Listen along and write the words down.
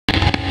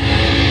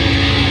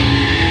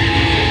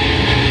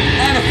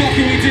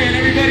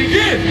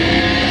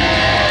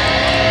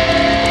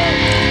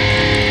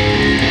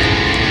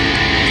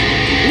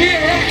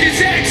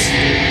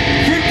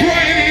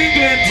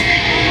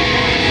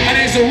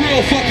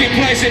fucking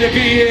pleasure to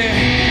be here.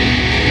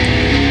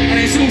 And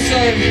it's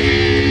also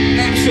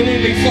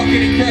absolutely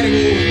fucking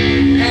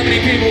incredible how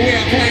many people we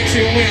are playing to,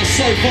 and we are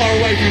so far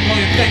away from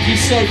home. Thank you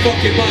so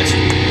fucking much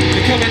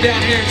for coming down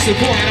here and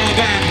supporting our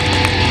band.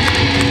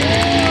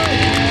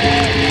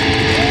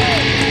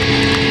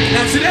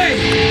 Now today,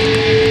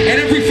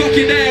 and every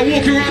fucking day I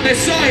walk around this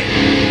site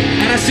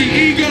and I see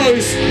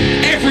egos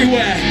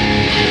everywhere.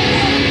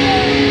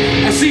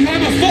 I see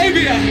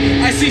homophobia,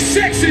 I see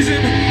sexism,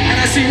 and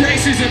I see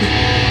racism.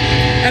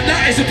 And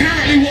that is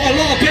apparently what a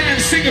lot of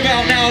bands sing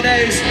about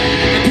nowadays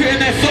and put in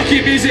their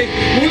fucking music.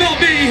 Well, not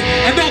me,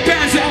 and not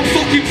bands that I'm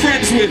fucking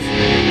friends with.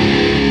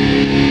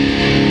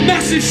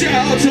 Massive shout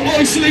out to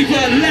O Sleeper,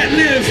 Let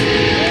Live.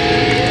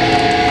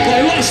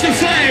 By Watch the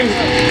Flame.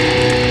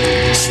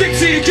 Stick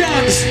to your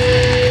guns.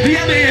 The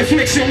Enemy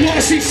Affliction,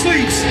 Whilst He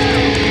Sleeps.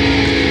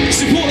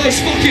 Support those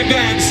fucking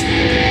bands.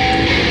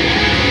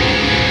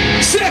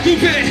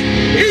 Circle Pit,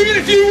 even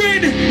if you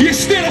win, you're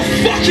still a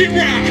fucking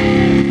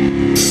rat.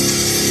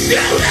 Go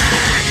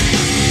back!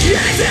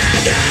 Yes, I'm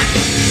back!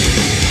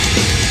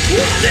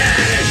 One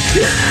at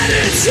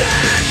a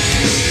time!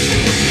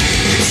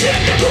 Check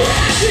the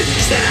blessing,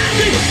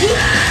 standing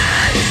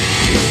right!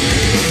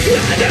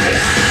 On the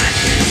line!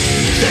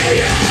 Stay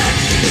on!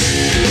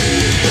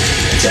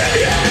 Tell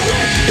you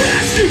what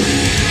has to!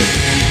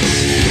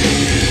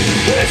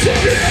 It's a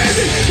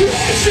living,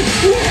 watch the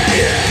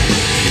warrior!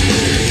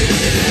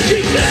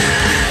 Keep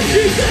back,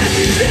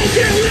 don't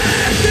get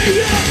left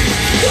me up!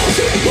 Go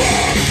to the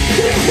bar!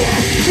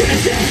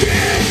 Where's your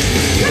fear?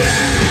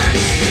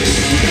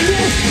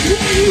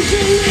 Why you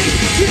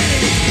believe it?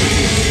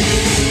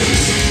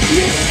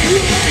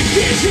 You're like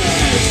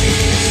Jesus!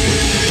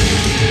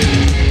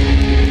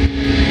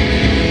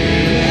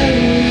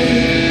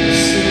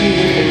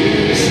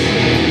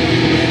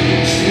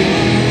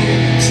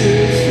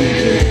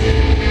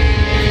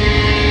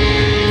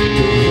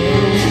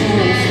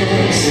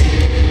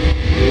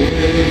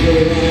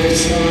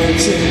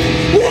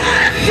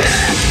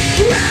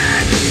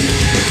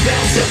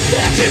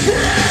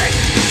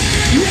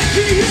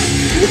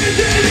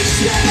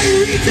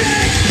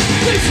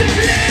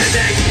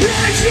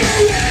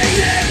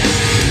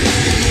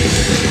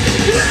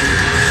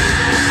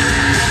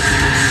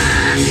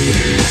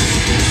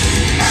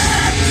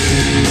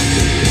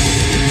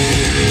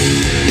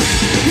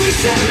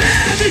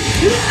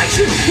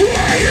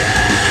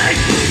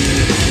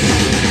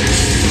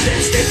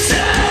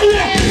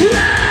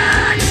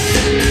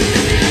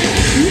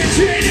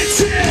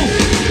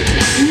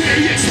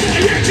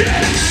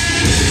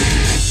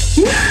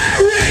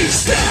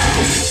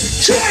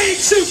 Trying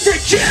to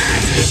forget.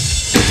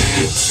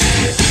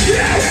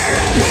 Now we're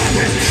all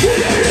pumping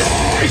with a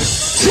lie.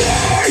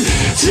 Trying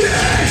to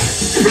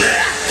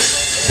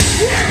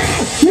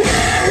we're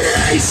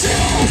erased.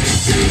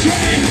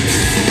 Trying